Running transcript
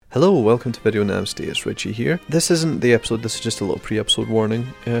Hello, welcome to Video Nasty, it's Richie here. This isn't the episode, this is just a little pre-episode warning.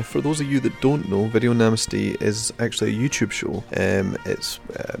 For those of you that don't know, Video Nasty is actually a YouTube show. It's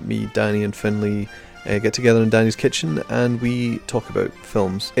me, Danny and Findlay get together in Danny's kitchen and we talk about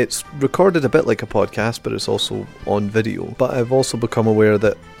films. It's recorded a bit like a podcast, but it's also on video. But I've also become aware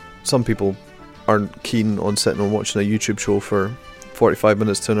that some people aren't keen on sitting and watching a YouTube show for 45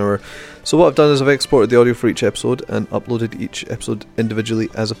 minutes to an hour. So what I've done is I've exported the audio for each episode and uploaded each episode individually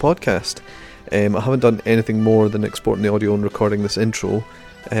as a podcast. I haven't done anything more than exporting the audio and recording this intro.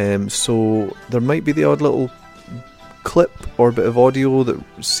 So there might be the odd little clip or bit of audio that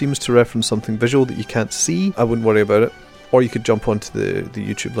seems to reference something visual that you can't see. I wouldn't worry about it. Or you could jump onto the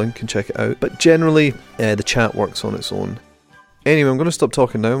YouTube link and check it out. But generally, the chat works on its own. Anyway, I'm going to stop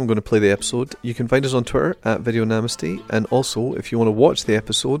talking now. I'm going to play the episode. You can find us on Twitter at Video Nasty, and also if you want to watch the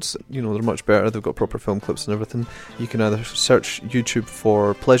episodes, you know, they're much better. They've got proper film clips and everything. You can either search YouTube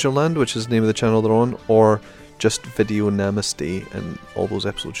for Pleasureland, which is the name of the channel they're on, or just Video Nasty, and all those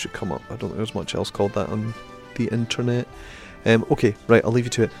episodes should come up. I don't think there's much else called that on the internet. Okay, right, I'll leave you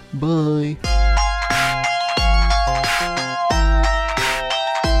to it. Bye.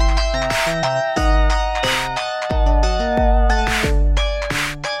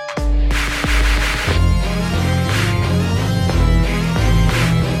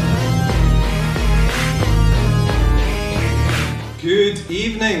 Good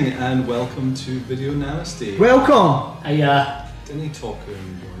evening and welcome to Video Nasty. Welcome! Didn't he talk to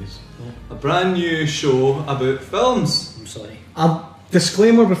him, boys? A brand new show about films. I'm sorry. A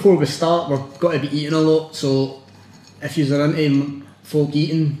disclaimer before we start, we've got to be eating a lot, so if you're into folk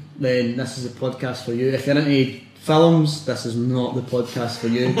eating, then this is the podcast for you. If you're into films, this is not the podcast for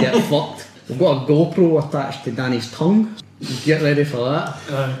you. Get fucked. We've got a GoPro attached to Danny's tongue. Get ready for that.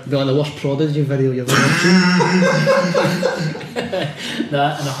 It'll be like the worst Prodigy video you've ever seen.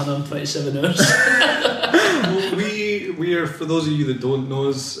 That in 127 hours. Well, we are, for those of you that don't know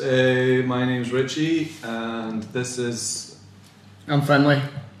us, my name's Richie and this is... I'm Findlay.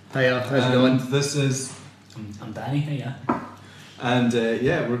 Hiya, how's it going? This is... I'm Danny, hiya. And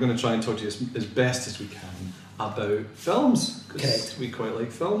we're going to try and talk to you as best as we can about films. Correct. We quite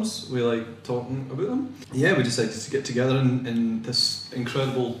like films. We like talking about them. Yeah, we decided to get together in this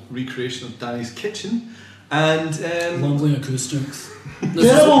incredible recreation of Danny's kitchen. And lovely acoustics.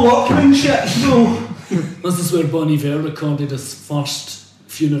 Terrible workmanship, though. This is where Bon Iver recorded his first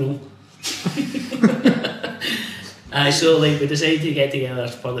funeral. So we decided to get together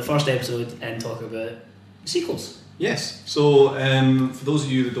for the first episode and talk about sequels. Yes, so for those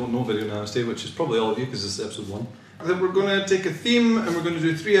of you that don't know Video Nasty, which is probably all of you because this is episode 1, that we're going to take a theme and we're going to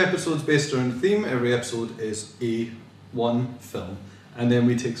do 3 episodes based around the theme. Every episode is one film, and then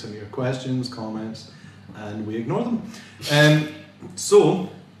we take some of your questions, comments, and we ignore them. So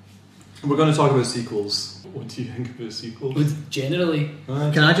we're going to talk about sequels. What do you think about sequels? Generally,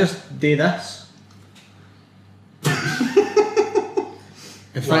 can I just do this?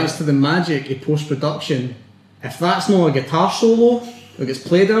 And thanks to the magic of post-production, if that's not a guitar solo that gets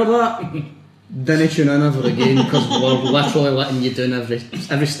played out of that, then tune in ever again, because we're literally letting you down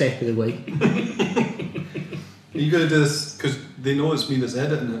every step of the way. You got to do this because they know it's me that's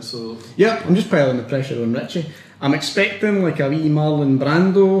editing it, so... Yep, I'm just piling the pressure on Richie. I'm expecting like a wee Marlon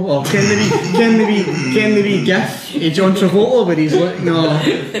Brando, or can the wee gif of John Travolta where he's like, no,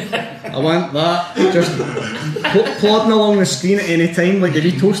 I want that, just plodding along the screen at any time like the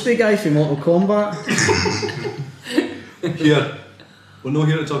wee toasty guy from Mortal Kombat. Here, we're not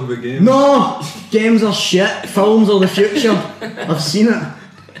here to talk about games. No! Games are shit, films are the future. I've seen it.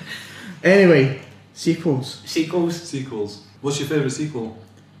 Anyway, sequels. Sequels. What's your favourite sequel?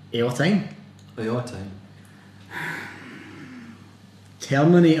 All time. All time.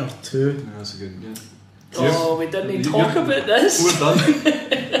 Terminator 2. No, that's a good, yeah. Oh, we didn't even talk about this. We're done.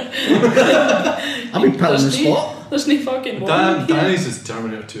 I've been put on the spot. There's no fucking one. Danny's is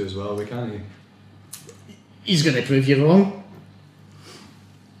Terminator 2 as well, we can't. He's going to prove you wrong.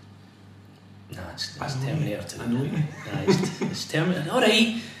 No, it's Terminator 2. I know you. It's Terminator.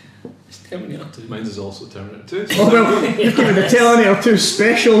 Alright. It's Terminator 2. Mine is also Terminator 2. Oh well, you've given the Terminator 2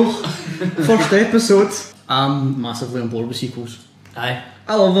 special first episode. I'm massively on board with sequels. Aye.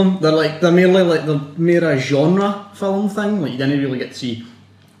 I love them. They're more a genre film thing. Like you didn't really get to see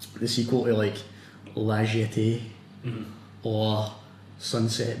the sequel to like La Jetée or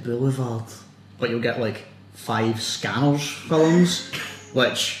Sunset Boulevard, but you'll get like 5 Scanners films,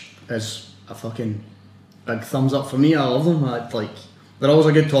 which is a fucking big thumbs up for me. I love them. They're always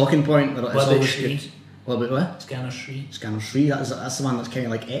a good talking point. What about Shri? What about what? Scanner 3. Scanner 3. That's the one that's kind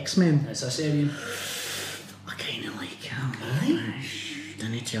of like X-Men. It's a serial. I kind of like him.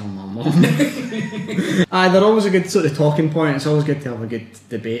 didn't tell my mum. They're always a good sort of talking point. It's always good to have a good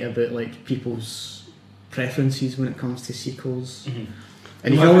debate about like people's preferences when it comes to sequels. Mm-hmm.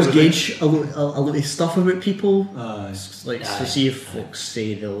 And you can always gauge a lot of stuff about people. Aye. To see if folks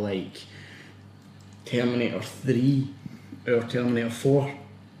say they like Terminator 3 or Terminator 4.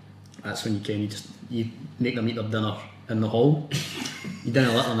 That's when you make them eat their dinner in the hall. You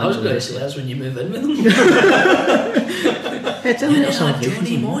didn't let them in. I was going to say that's when you move in with them. Hey, Terminator Salvation.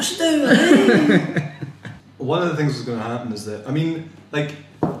 Johnny Moss do, eh? One of the things that's going to happen is that, I mean, like,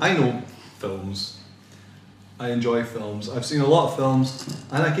 I know films. I enjoy films. I've seen a lot of films,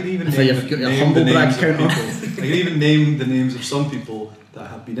 and I can even name the names of people. I can even name the names of some people that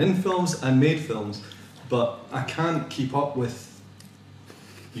have been in films and made films, but I can't keep up with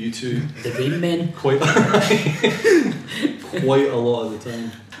you two. The Bean Men. Quite a lot of the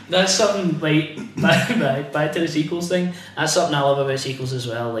time. That's something, like, back to the sequels thing, that's something I love about sequels as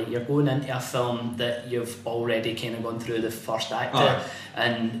well. Like, you're going into a film that you've already kind of gone through the first act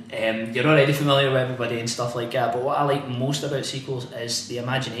and you're already familiar with everybody and stuff like that, but what I like most about sequels is the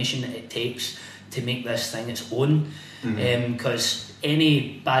imagination that it takes to make this thing its own. Because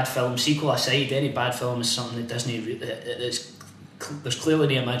any bad film, sequel aside, any bad film is something that Disney, there's clearly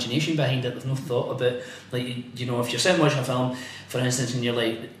the imagination behind it. There's no thought about, like, you know, if you're sitting watching a film, for instance, and you're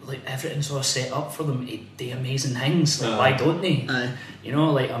like everything's all set up for them to do amazing things. Like, why don't they? You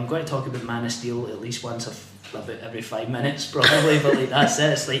know, like, I'm going to talk about Man of Steel at least once about every 5 minutes, probably. But like, that's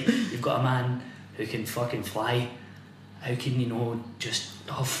it. It's like you've got a man who can fucking fly. How can you know just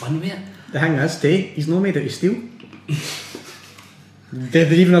have fun with it? The thing is, he's not made out of steel. Did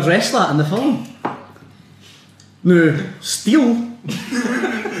they even address that in the film? No, steel.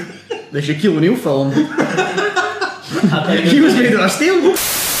 The Shaquille O'Neal film. He was made out of steel.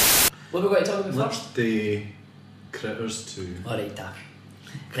 What are we going to talk about first? The Critters 2. Alright, Dan.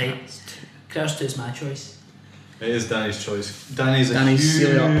 Right. Critters 2 is my choice. It is Danny's choice. Danny's a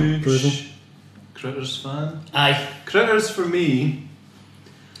huge Critters fan. Aye. Critters for me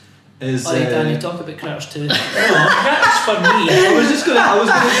is. Alright, Danny, talk about Critters 2. No, Critters for me. I was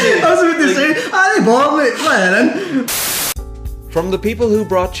about to say. Aye, Bob, then. From the people who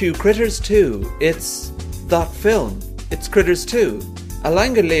brought you Critters 2, it's that film. It's Critters 2. A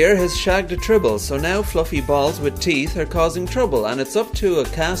Langolier has shagged a tribble, so now fluffy balls with teeth are causing trouble, and it's up to a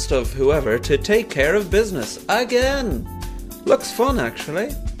cast of whoever to take care of business again. Looks fun,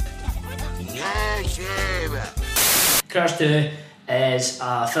 actually. Critters 2 is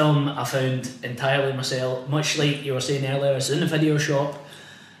a film I found entirely myself. Much like you were saying earlier, I was in the video shop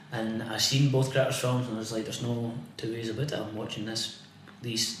and I seen both Critters films and I was like, there's no two ways about it, I'm watching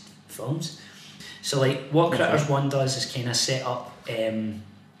these films. So like what Critters 1 does is kind of set up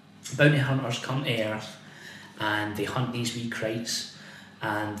bounty hunters come to Earth and they hunt these wee krites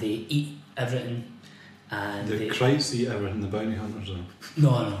and they eat everything. And the krites eat everything, the bounty hunters are.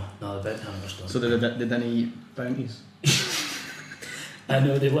 No, the bounty hunters don't. So they didn't eat bounties? I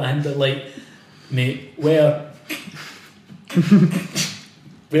know, they land, they're like, mate, where's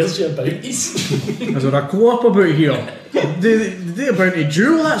your bounties? Is there a co-op about here? They a bounty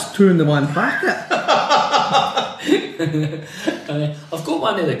duel? That's 2 in the one packet. I've got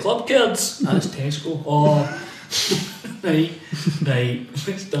one of the club cards. That's Tesco. Oh, right.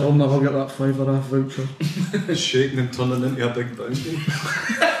 I'll never get that £5 voucher. Shaking and turning into a big bounty.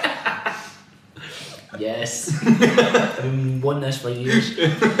 Yes. I've been wanting this for years.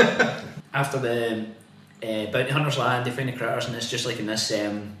 After the bounty hunters land, they find the critters, and it's just like in this.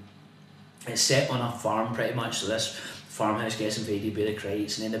 It's set on a farm pretty much. So this farmhouse gets invaded by the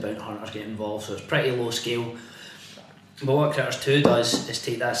krites, and then the bounty hunters get involved. So it's pretty low scale. But what Critters 2 does is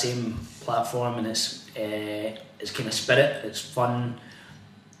take that same platform and it's kind of spirit, it's fun,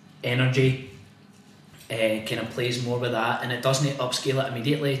 energy, kind of plays more with that, and it doesn't upscale it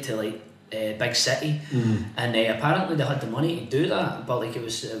immediately to like big city. And apparently they had the money to do that, but like it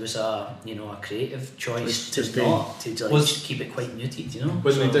was a a creative choice to keep it quite muted, you know.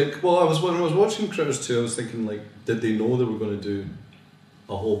 When I was watching Critters 2, I was thinking, like, did they know they were going to do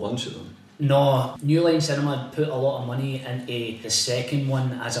a whole bunch of them? No, New Line Cinema put a lot of money into the second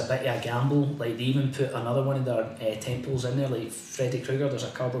one as a bit of a gamble. Like they even put another one of their temples in there, like Freddy Krueger. There's a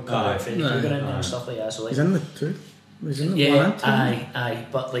cardboard cutout of Freddy Krueger in there and stuff like that. So like, he's in the 2. He's in the 1 and 2. Aye.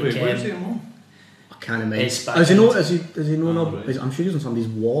 But like, wait, where's he in? I can't imagine. Does he know? Right. I'm sure he's on somebody's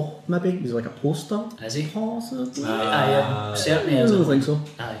wall. Maybe he's like a poster. Is he? Possibly. Certainly. I don't think so.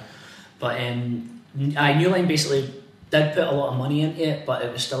 Aye, but New Line basically did put a lot of money into it, but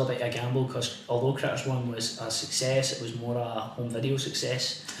it was still a bit of a gamble because although Critters 1 was a success, it was more a home video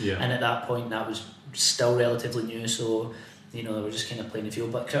success, and at that point that was still relatively new, so you know, they were just kind of playing the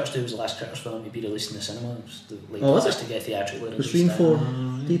field. But Critters 2 was the last Critters film to be released in the cinema. It was the last to get theatrically released. Was streamed for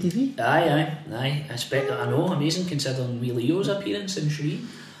DTV? Aye. I know, amazing considering Wee Leo's appearance in Shree.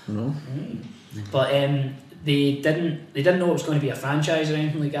 No. But they didn't know it was going to be a franchise or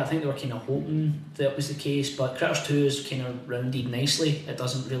anything like that. I think they were kind of hoping that was the case. But Critters 2 is kind of rounded nicely. It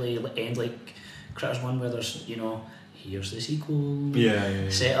doesn't really end like Critters 1 where there's, you know, here's the sequel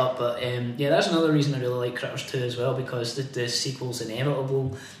set up. But that's another reason I really like Critters 2 as well, because the sequel's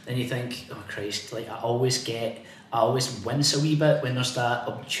inevitable and you think, oh Christ, like I always wince a wee bit when there's that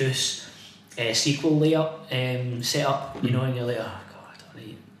obtuse sequel layout set up, you know, and you're like, oh god,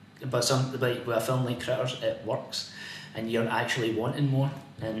 right. But with a film like Critters, it works and you're actually wanting more,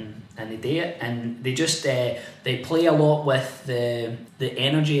 and they do it, and they just they play a lot with the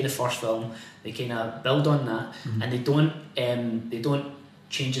energy of the first film. They kind of build on that, and they don't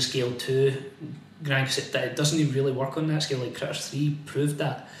change the scale too grand, because it doesn't even really work on that scale. Like Critters 3 proved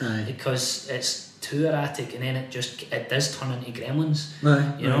that, because it's too erratic, and then it does turn into Gremlins,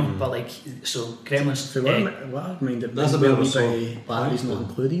 you know. But like, so Gremlins. So what I mean, that's a bit of a sore batteries not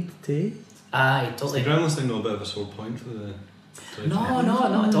included today. Aye, totally. Is the Gremlins thing not a bit of a sore point for the? No,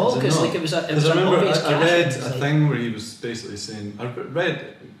 not at all. Because like it was. I remember I read a thing where he was basically saying.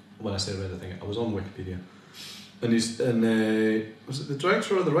 When I say read, I think I was on Wikipedia, and was it the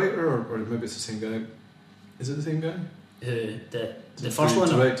director or the writer, or maybe it's the same guy? Is it the same guy? The first one?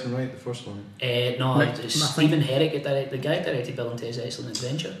 Direct and write the first one. No, it's Stephen Herrick. The guy directed Bill and Ted's Excellent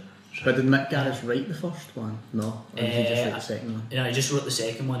Adventure. But did Mick Garris write the first one? No, or did he just write the second one? No, he just wrote the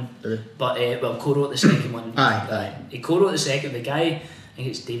second one. But co-wrote the second one. Aye. He co-wrote the second. The guy, I think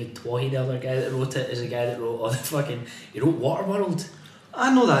it's David Twohy, the other guy that wrote it, is the guy that wrote all the fucking. He wrote Waterworld. I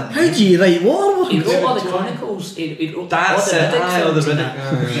know that. How do you write Waterworld? He wrote all the Chronicles. He wrote that's all the Riddick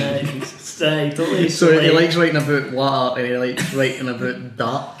films. Totally. So he likes writing about water and he likes writing about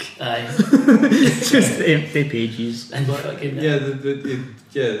dark. Aye. It's just empty pages. And fucking,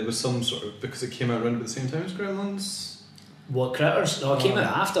 there was some sort of, because it came out around at the same time as Gremlins. What, Critters? No, it came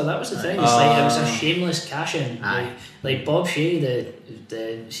out after. That was the thing. It's like it was a shameless cash in. Like Bob Shea,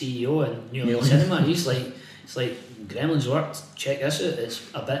 the CEO in New York Cinema, he's like, it's like Gremlins worked. Check this out. It's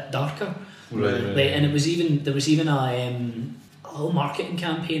a bit darker. Right. And there was even a little marketing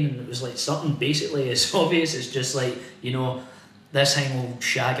campaign, and it was like something basically as obvious as just like, you know, this thing will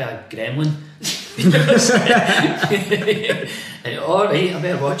shag a gremlin. Alright, I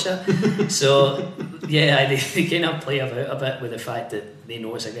better watch it. So yeah, they kind of play about a bit with the fact that they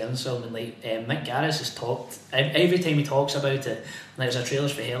know it's a Gremlins film, and like Mick Garris has talked every time he talks about it. Like there's a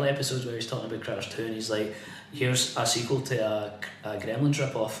Trailers for Hell episode where he's talking about Critters 2, and he's like, here's a sequel to a Gremlins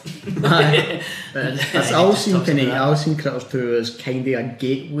rip-off. I always seen Critters 2 as kind of a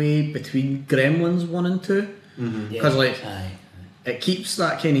gateway between Gremlins 1 and 2, because it keeps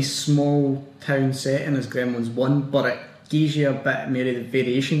that kind of small town setting as Gremlins 1, but it gives you a bit more of the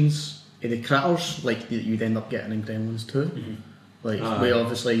variations of the critters like that you'd end up getting in Gremlins 2. Like where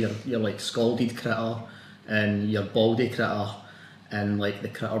obviously you're like scalded critter and your baldy critter and like the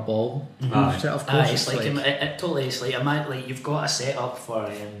critter ball set, of course. It's like it totally is like you've got a set up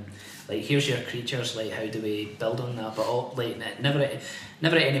for like here's your creatures, like how do we build on that, but all, like never at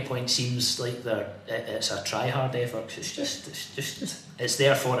any point seems like it's a try hard effort. It's just it's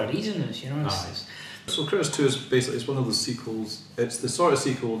there for a reason, you know. So Critters 2 is basically, it's one of those sequels. It's the sort of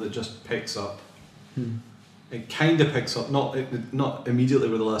sequel that just picks up. It kind of picks up, not immediately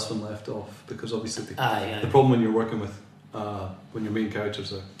where the last one left off, because obviously the problem when you're working with when your main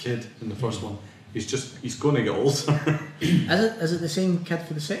character's a kid in the first one, he's going to get older. Is it the same kid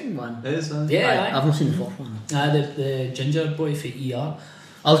for the second one? It is. I've not seen the fourth one. The ginger boy for ER.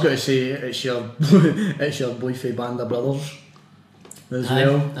 I was going to say it's your boy for Band of Brothers as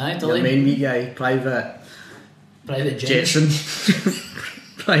well. Totally. Your main wee guy, Private Jetson.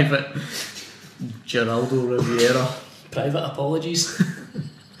 Private Geraldo Rivera. Private Apologies.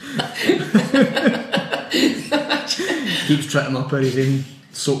 Keeps tripping up with his own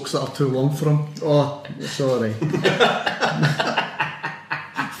socks that are too long for him. Oh, sorry.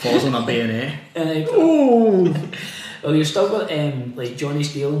 Falls on a bayonet. Well, you've still got like Johnny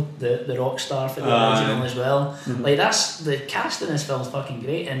Steele, the rock star for the original as well. Like that's the cast in this film is fucking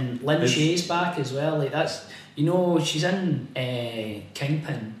great, and Lynn Shea's back as well. Like that's, you know, she's in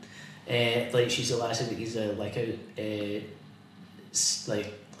Kingpin. Like she's the last that he's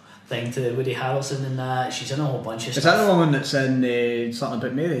like thing to Woody Harrelson and that. She's in a whole bunch of stuff. Is that the woman that's in Something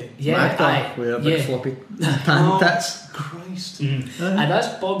About Mary? Yeah, with her big floppy tan tits. Christ. And that's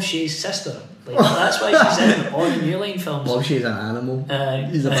Bob Shea's sister. Like, that's why she's in all the New Line films. Bob Shea's an animal.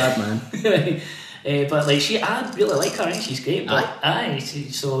 He's a bad man. But like I really like her. I think she's great. But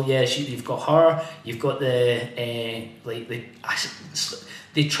you've got her. You've got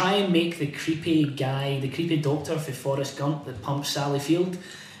they try and make the creepy guy, the creepy doctor for Forrest Gump that pumps Sally Field.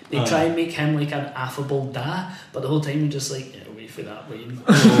 They try and make him like an affable dad, but the whole time you're just like, away for that, Wayne.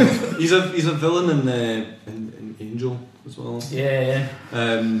 He's a villain in Angel as well. Yeah.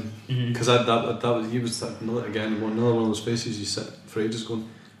 Because another one of those faces you sit for ages going,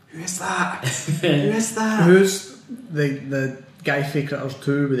 who is that? Who is that? Who's the guy for Critters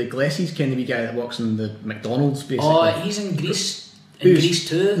 2 with the glasses? Kind of wee guy that works in the McDonald's, basically. Oh, he's in Grease. Grease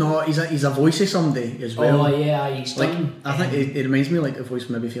 2? No, he's a voice of somebody as well. Oh yeah, he's done. I think it reminds me like the voice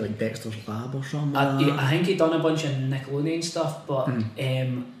maybe for like Dexter's Lab or something. I think he done a bunch of Nickelodeon stuff, but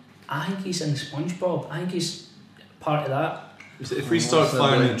I think he's in SpongeBob. I think he's part of that. If we start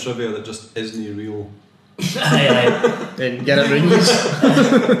firing at trivia that just isn't real, then get it rings.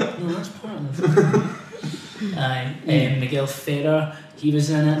 No, that's part of it. Miguel Ferrer, he was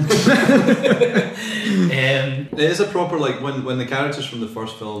in it. It is a proper like when the characters from the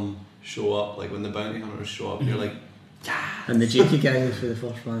first film show up, like when the bounty hunters show up, you're like, and the Jakey guy for the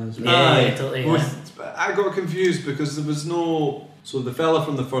first one as well. Totally. I got confused because there was no. So the fella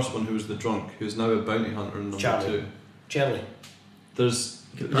from the first one who was the drunk, who's now a bounty hunter in number 2. Charlie.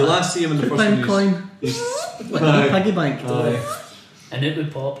 You'll last see him in the first one. Coin. He's like a piggy bank. And it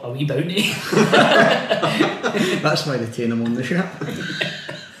would pop a wee bounty. That's why theytain him on the ship.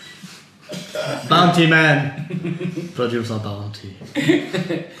 Bounty man. Produce a bounty.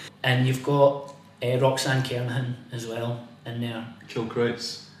 And you've got Roxanne Kernahan as well in there.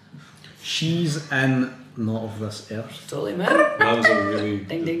 Kilcrates. She's in Not of This Earth. Totally, man. That was a really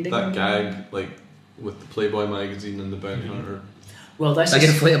ding, that gag like with the Playboy magazine and the bounty hunter. Well, this is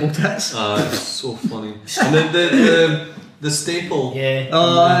inflatable tits. It's so funny. And then the staple. Yeah.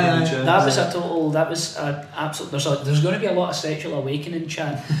 That was a total. That was an absolute. There's going to be a lot of sexual awakening,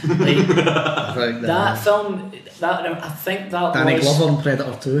 chat. Like that film. I think that Danny was Glover in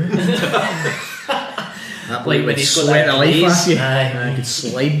Predator 2. That boy like when he's got sweat that the life place. off you. I could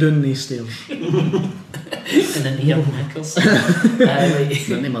slide down these stairs. And then Ian Nichols.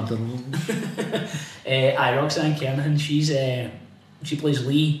 Then they murder him. Roxanne Kernahan. She plays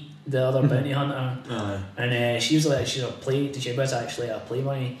Lee, the other bounty hunter, and she's a play. She was actually a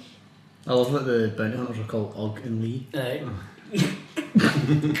playboy. I love that the bounty hunters are called Ugg and Lee.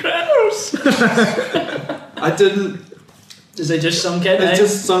 Critters. I didn't. Is it just some kid? It's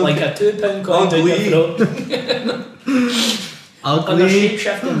just some like a £2 coin down your throat. Ugly. And they're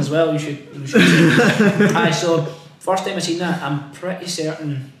shape-shifting as well. You should see. So first time I seen that, I'm pretty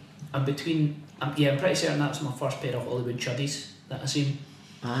certain pretty certain that's my first pair of Hollywood chuddies that I seen.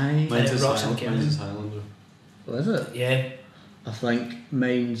 Aye. Mine's Highlander. What is it? Yeah. I think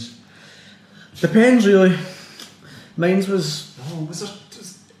mine's depends really. Mine's was was there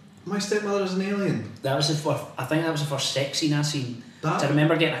My Stepmother's an Alien? That was the first. I think that was the first sex scene I seen. That? I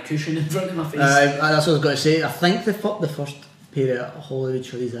remember getting a cushion in front of my face. That's what I was going to say. I think the first pair of Hollywood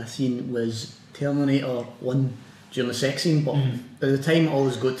chuddies I seen was Terminator 1 during the sex scene, but by the time it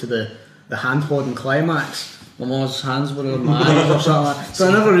always got to the hand-holding climax, my mum's hands were on my eyes or something like that. So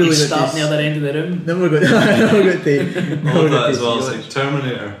I never really got to... Start near the end of the room. Never got to... I love that as well. It's like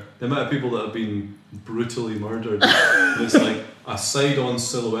Terminator. The amount of people that have been brutally murdered. It's like a side-on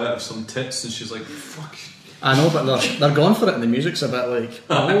silhouette of some tits, and she's like, fuck. I know, but they're gone for it, and the music's a bit like,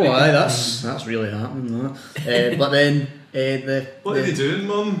 aye, that's really happening. That. But then what are they doing,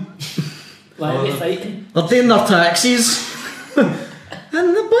 Mum? Why are they fighting? They're doing their taxis and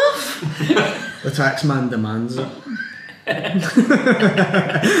the buff. The taxman demands it.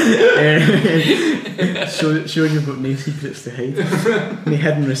 Showing you've got no secrets to hide, no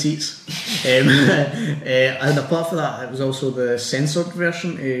hidden receipts. And apart from that, it was also the censored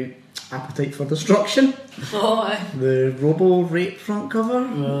version of Appetite for Destruction. Oh, aye. The Robo Rape front cover.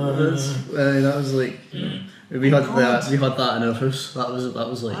 That was like we had that in our house. That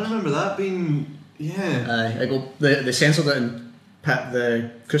was like I remember that being I go they censored it and put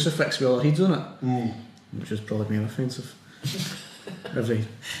the crucifix with all the heads on it, which was probably more offensive. Every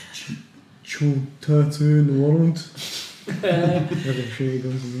tattoo in the world.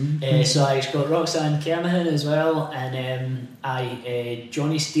 So it's got Roxanne Kernahan as well, and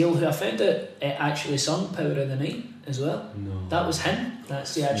Johnny Steele, who I found out actually sung Power of the Night as well. No. That was him.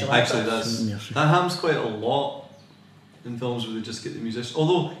 That's the actual Actually, actor. that happens quite a lot in films where they just get the musician.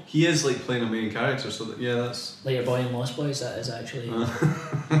 Although he is like playing a main character, so that's like your boy in Lost Boys. That is actually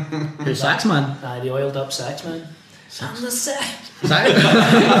Who's Saxman? The oiled up Saxman. I'm the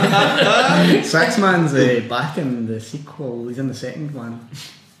Saxman's back in the sequel. He's in the second one.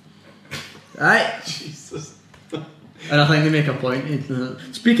 Aye. Jesus. And I think they make a point.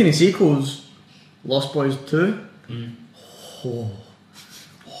 Speaking of sequels, Lost Boys 2.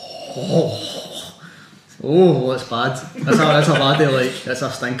 Oh, that's bad. That's a baddie, like, it's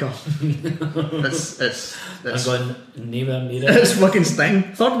a stinker. It's I'm going nowhere near it. It's fucking sting.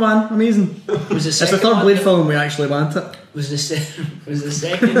 Third one, amazing. Was the It's the second third one Blade that- film we actually want it. Was the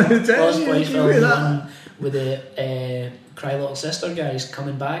second Lost Boys film hear the that? one with the Cry Little Sister guys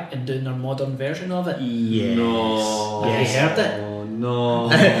coming back and doing their modern version of it? Yes. No. Have you heard it? Oh, no.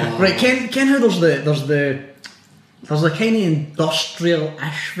 Right, Ken how there's the kind of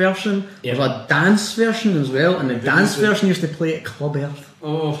industrial-ish version. Yeah. There's a dance version as well, and the Did dance you say- version used to play at Club Earth.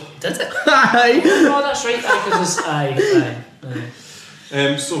 Oh. Did it? Aye. Oh, that's right. Because it's aye.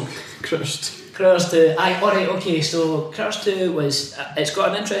 So, Critters. Critters 2. Alright, okay, so Critters 2 was... it's got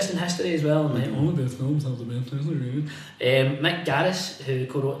an interesting history as well. Like, all the films have the best history. Mick Garris, who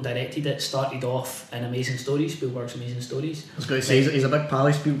co-wrote and directed it, started off in Amazing Stories, Spielberg's Amazing Stories. I was going to say, he's a big pal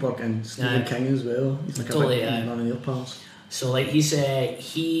of Spielberg and Stephen Aye. King as well. He's like Totally, a aye. big one of their pals. So like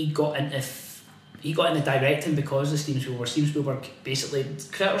he got into directing because of Steven Spielberg. Steven Spielberg basically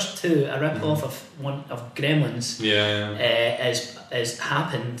Critters 2, a rip-off of one of Gremlins, Yeah. is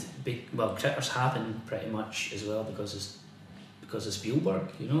happened. Critters happened pretty much as well because of Spielberg.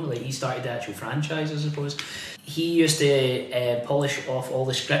 You know, like he started the actual franchise, I suppose. He used to polish off all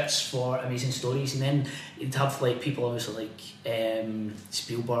the scripts for Amazing Stories, and then he'd have like people obviously like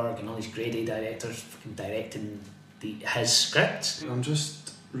Spielberg and all these grade A directors fucking directing his scripts. I'm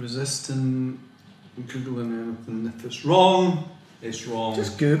just resisting Googling anything. If it's wrong, it's wrong.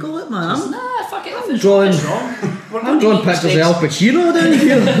 Just Google it, man. Nah, fuck it. If I'm it's drawing- wrong, it's wrong. We're I'm gonna drawing make pictures of mistakes. Al Pacino down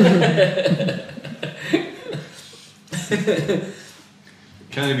here.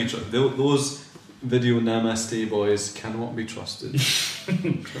 Can be trusted? Those video namaste boys cannot be trusted.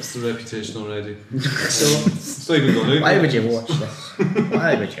 That's the reputation already. So It's not even gone out. Why would you watch this?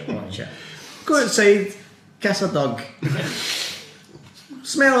 Why would you watch it? Go outside, kiss a dog,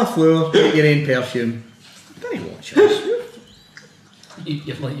 smell a flower, get your own perfume. Don't you watch this? you've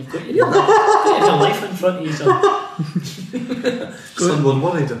got your life in front of you, son. Someone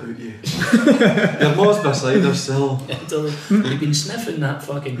worried about you. You're lost beside her still. You've been sniffing that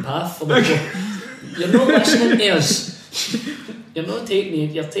fucking path for the You're not listening to us. You're not taking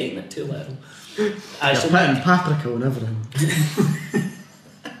it. You're taking it too little. You're So putting paprika on everything.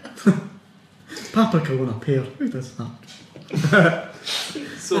 Paprika on a pear. Who does that?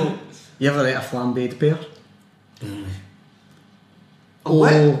 So, You ever ate a flambéed pear? a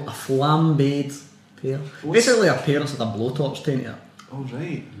what? Oh, a flambéed pear. Basically a pear that's like a blowtorch to it. Oh,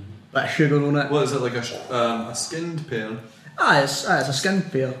 right. Bit of sugar on it. What is it, like a skinned pear? It's a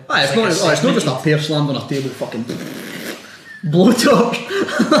skinned pear. It's like not just a pear slammed on a table fucking blowtorch.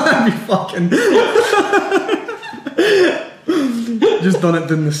 That'd be fucking just done it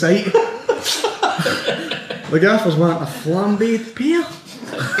down the site. The gaffers want a flambéed pear.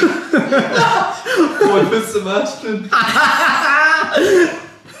 What with Sebastian?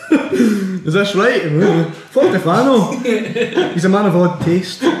 Is this right? Fortefano. He's a man of odd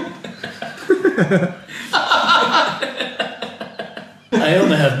taste. I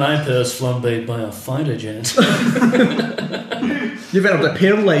only have my pears flambéed by a fire agent. You've heard of the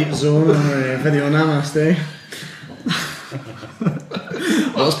pear light zone on Video Namaste.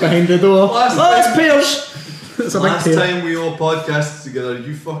 What's behind the door? It's pears! It's a big Last pear. time we all podcasted together,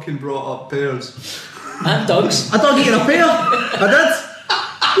 you fucking brought up pears. And dogs. I dog eating a pear. I did.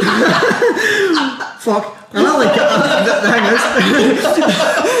 Fuck. And I like the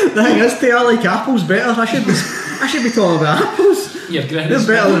thing is, I like apples better. I should be talking about apples. Your grin They're is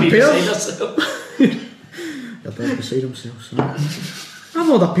better than beside pears. herself. Your dog beside himself, son. I've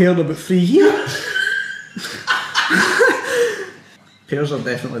had a pear in about 3 years. Pears are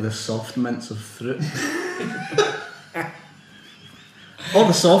definitely the soft mints of fruit. Or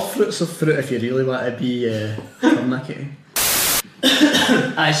the soft fruits of fruit if you really want to be pernickety.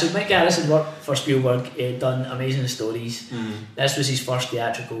 Aye, so Mick Garris had worked for Spielberg, he'd done Amazing Stories. This was his first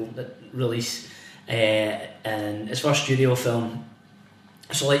theatrical release and his first studio film.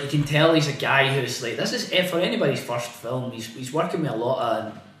 So like you can tell he's a guy who's like, this is for anybody's first film, he's working with a lot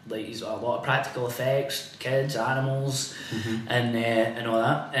of practical effects, kids, animals, and all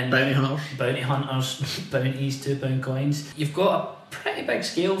that. And Bounty hunters, bounties, £2 coins. You've got a pretty big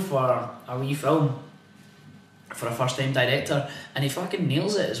scale for a wee film for a first time director, and he fucking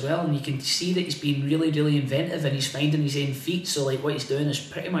nails it as well, and you can see that he's been really, really inventive and he's finding his own feet. So like what he's doing is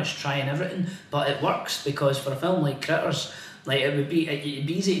pretty much trying everything, but it works because for a film like Critters, like it'd be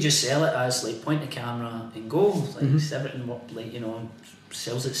easy to just sell it as like point the camera and go, like everything worked, like, you know,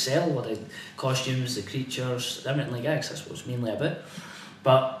 sells itself, or the costumes, the creatures, everything like that, 'cause that's what it's mainly about.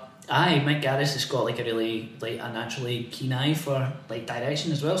 But Mick Garris has got like a really like a naturally keen eye for like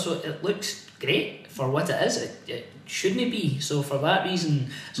direction as well, so it looks great for what it is. It shouldn't be, so for that reason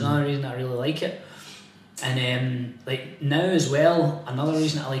it's another reason I really like it. And like now as well, another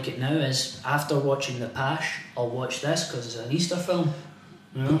reason I like it now is after watching The Pash, I'll watch this because it's an Easter film.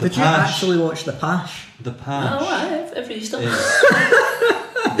 You know? Did you actually watch The Pash? The Pash. Oh, every Easter.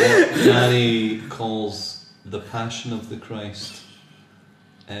 What Danny calls the Passion of the Christ.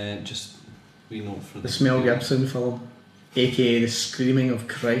 Just we note for the Mel Gibson film, aka The Screaming of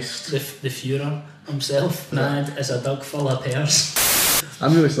Christ. The Führer himself, mad as a dog full of pears.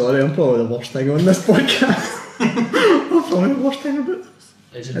 I'm really sorry, I'm probably the worst thing on this podcast. I'm probably the worst thing about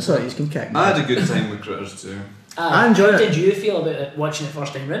this. It's alright, you can kick me. I had a good time with Critters 2. I enjoyed How it. did you feel about it watching it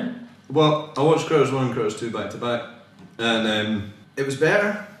first time round? Well, I watched Critters 1 and Critters 2 back to back, and it was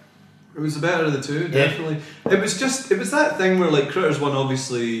better. It was the better of the two, definitely. It was that thing where like Critters 1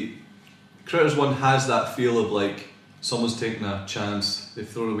 has that feel of like someone's taking a chance, they've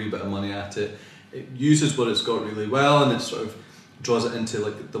thrown a wee bit of money at it. It uses what it's got really well, and it sort of draws it into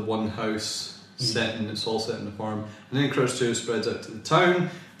like the one house setting. It's all set in the farm, and then Critters 2 spreads out to the town,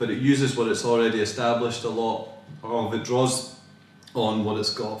 but it uses what it's already established a lot of. It draws on what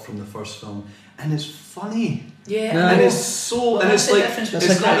it's got from the first film, and it's funny. Yeah, No. And it's so, well, and that's it's the like difference it's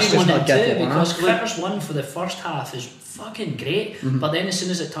between not Critters even 1 and 2, get it, because like- Critters 1 for the first half is fucking great, but then as soon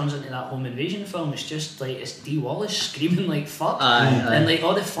as it turns into that home invasion film, it's just like it's Dee Wallace screaming like fuck, and like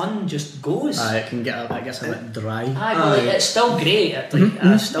all the fun just goes. It can get a bit dry. But like, it's still great.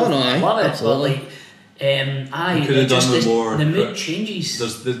 I still love it, absolutely. but like, You could have done with more. The mood changes.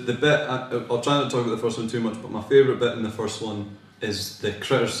 There's the bit. I'll try not to talk about the first one too much, but my favourite bit in the first one is the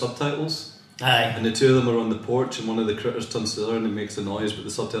Critters subtitles. Aye. And the two of them are on the porch, and one of the critters turns to the other and it makes a noise, but the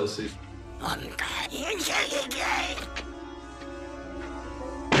subtitles say,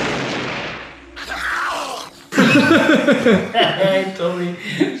 Totally.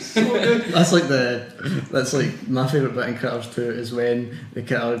 so good. That's like my favourite bit in Critters 2 is when the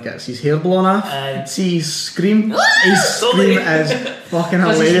critter gets his hair blown off. See his scream. His scream is fucking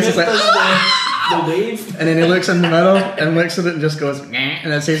hilarious. It's like the wave. and then he looks in the mirror and looks at it and just goes and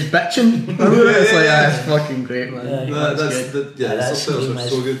it says bitchin'. It's like it's fucking great, man. That's good. the That's subtitles are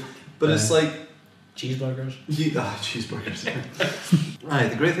so good. But it's like Cheeseburgers. cheeseburgers. Right,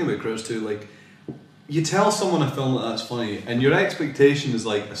 the great thing about Critters 2, like you tell someone a film that's funny, and your expectation is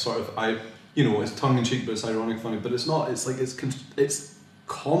like a sort of it's tongue in cheek, but it's ironic funny. But it's not. It's like it's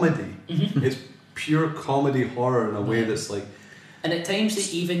comedy. It's pure comedy horror in a way that's like. And at times they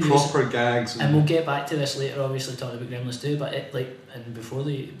even proper gags, and we'll get back to this later. Obviously, talking about Gremlins 2, but before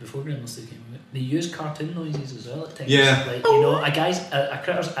Gremlins 2 came out, they use cartoon noises as well at times. Yeah, like a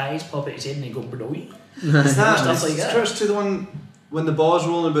critter's eyes pop out his head and they go blowy. Is that stuff like that. Critters 2 the one when the ball's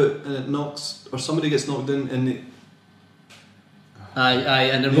rolling about and it knocks, or somebody gets knocked in and they...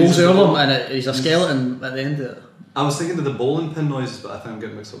 and it rolls over him and he's a skeleton at the end of it. I was thinking of the bowling pin noises, but I think I'm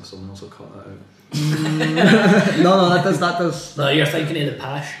getting mixed up with someone else. I'll cut that out. No, that does. No, you're thinking of the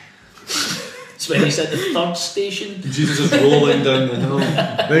Pash. It's when he's at the third station. Jesus is rolling down the hill.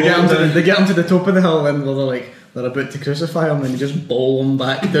 They get him to the top of the hill and they're about to crucify him and they just bowl him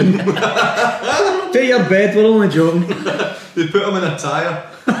back down. Take your bed, we're only joking. They put him in a tyre.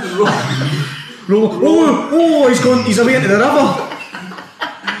 He's away into the river.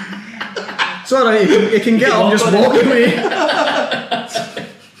 It's alright, you can get up and just walk away.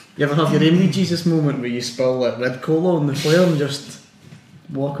 You ever have your Amy Jesus moment where you spill like red cola on the flare and just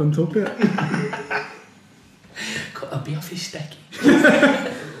walk on top of it? Got a beefy sticky.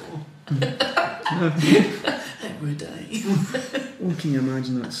 It would die. Oh, can you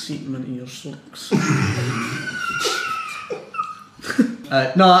imagine that seeping into your socks?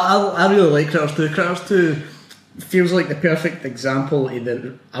 No, I really like Critters 2. Critters 2 feels like the perfect example of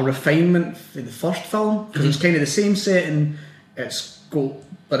a refinement for the first film, because it's kind of the same setting,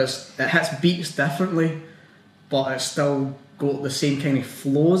 but it hits beats differently, but it's still got the same kind of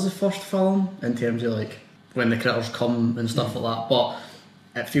flow as the first film in terms of like when the critters come and stuff like that, but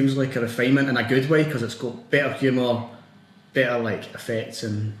it feels like a refinement in a good way because it's got better humour, better like effects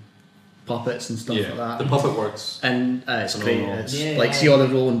and puppets and stuff like that. The puppet works. And it's great. It's like see all the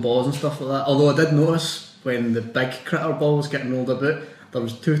rolling balls and stuff like that. Although I did notice when the big critter ball was getting rolled about, there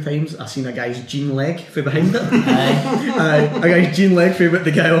was 2 times I seen a guy's jean leg from behind it. A guy's jean leg from it,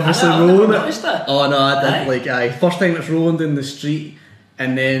 the guy obviously rolling it. That. Oh no, I did. First time it's rolling down the street,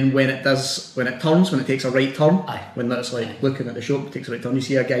 And then when it takes a right turn, Aye. when it's like looking at the shop, it takes a right turn, you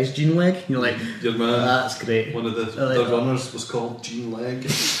see a guy's jean leg, and you're like, Your man, that's great. one of the I like that. runners was called Gene Leg.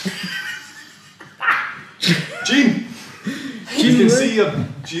 Gene! You can Leg? see a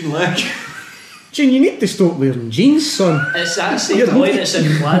Gene Leg. Gene, you need to stop wearing jeans, son. It's that same boy that's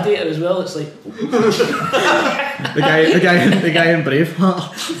in Gladiator as well. It's like, The guy in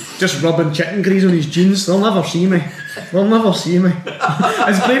Braveheart, just rubbing chicken grease on his jeans. They'll never see me. Is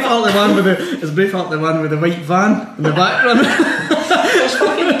Braveheart the one with the white van in the background? there's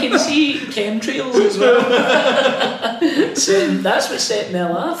fucking, you can see chemtrails as well. So that's what set me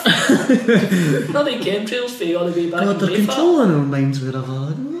off. Bloody chemtrails for all the way back God, in they're Braveheart. controlling our minds wherever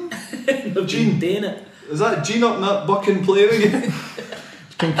I go. They've been doing it. Is that Gene up in that bucking player again?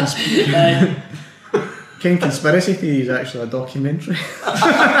 King Conspiracy Theory is actually a documentary.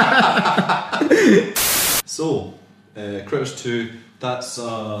 So, Critters 2, that's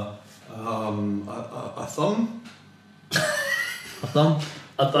a thumb? A thumb. A thumb.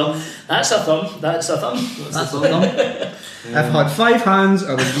 That's a thumb. That's a thumb. That's a thumb. I've had 5 hands,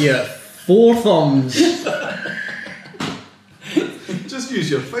 I would give it 4 thumbs. Just use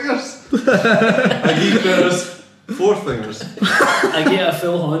your fingers. I give Critters 4 fingers. I get a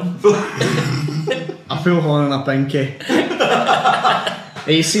full horn. A full horn and a pinky. Have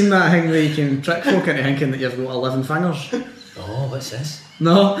you seen that thing where you can trick folk into thinking that you've got 11 fingers? Oh, what's this?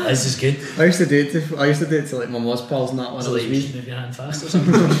 No. This is good. I used to do it to like my mom's pals and that when So I was like, wee. move your hand fast or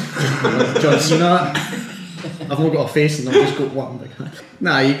something. John Cena. I've not got a face and I've just got one big hand.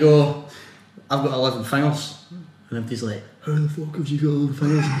 Nah, you go, I've got 11 fingers. And everybody's like, how the fuck have you got 11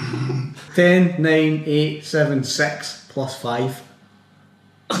 fingers? 10, 9, 8, 7, 6 plus 5.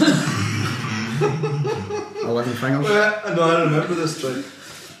 11 fingers. No, I remember this trick.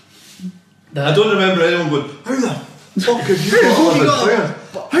 I don't remember anyone going, how the fuck have you got 11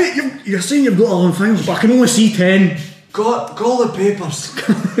 fingers? Hey, you're saying you've got 11 fingers, but I can only see 10. Call the papers.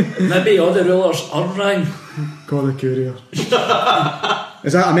 Maybe all the rulers are wrong. Call the courier.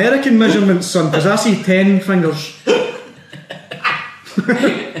 Is that American measurements, son? Because I see 10 fingers.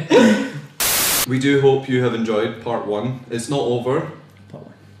 We do hope you have enjoyed part 1. It's not over.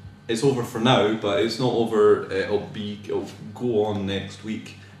 It's over for now, but it's not over. It'll go on next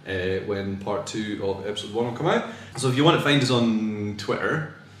week when part 2 of episode 1 will come out. So if you want to find us on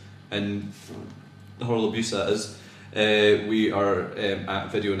Twitter, and Horrible Abuse that is, we are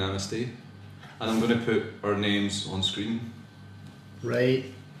at Video Namaste, and I'm going to put our names on screen. Right.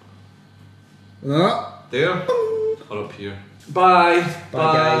 Ah. There or up here. Bye.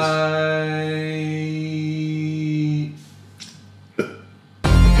 Bye, guys.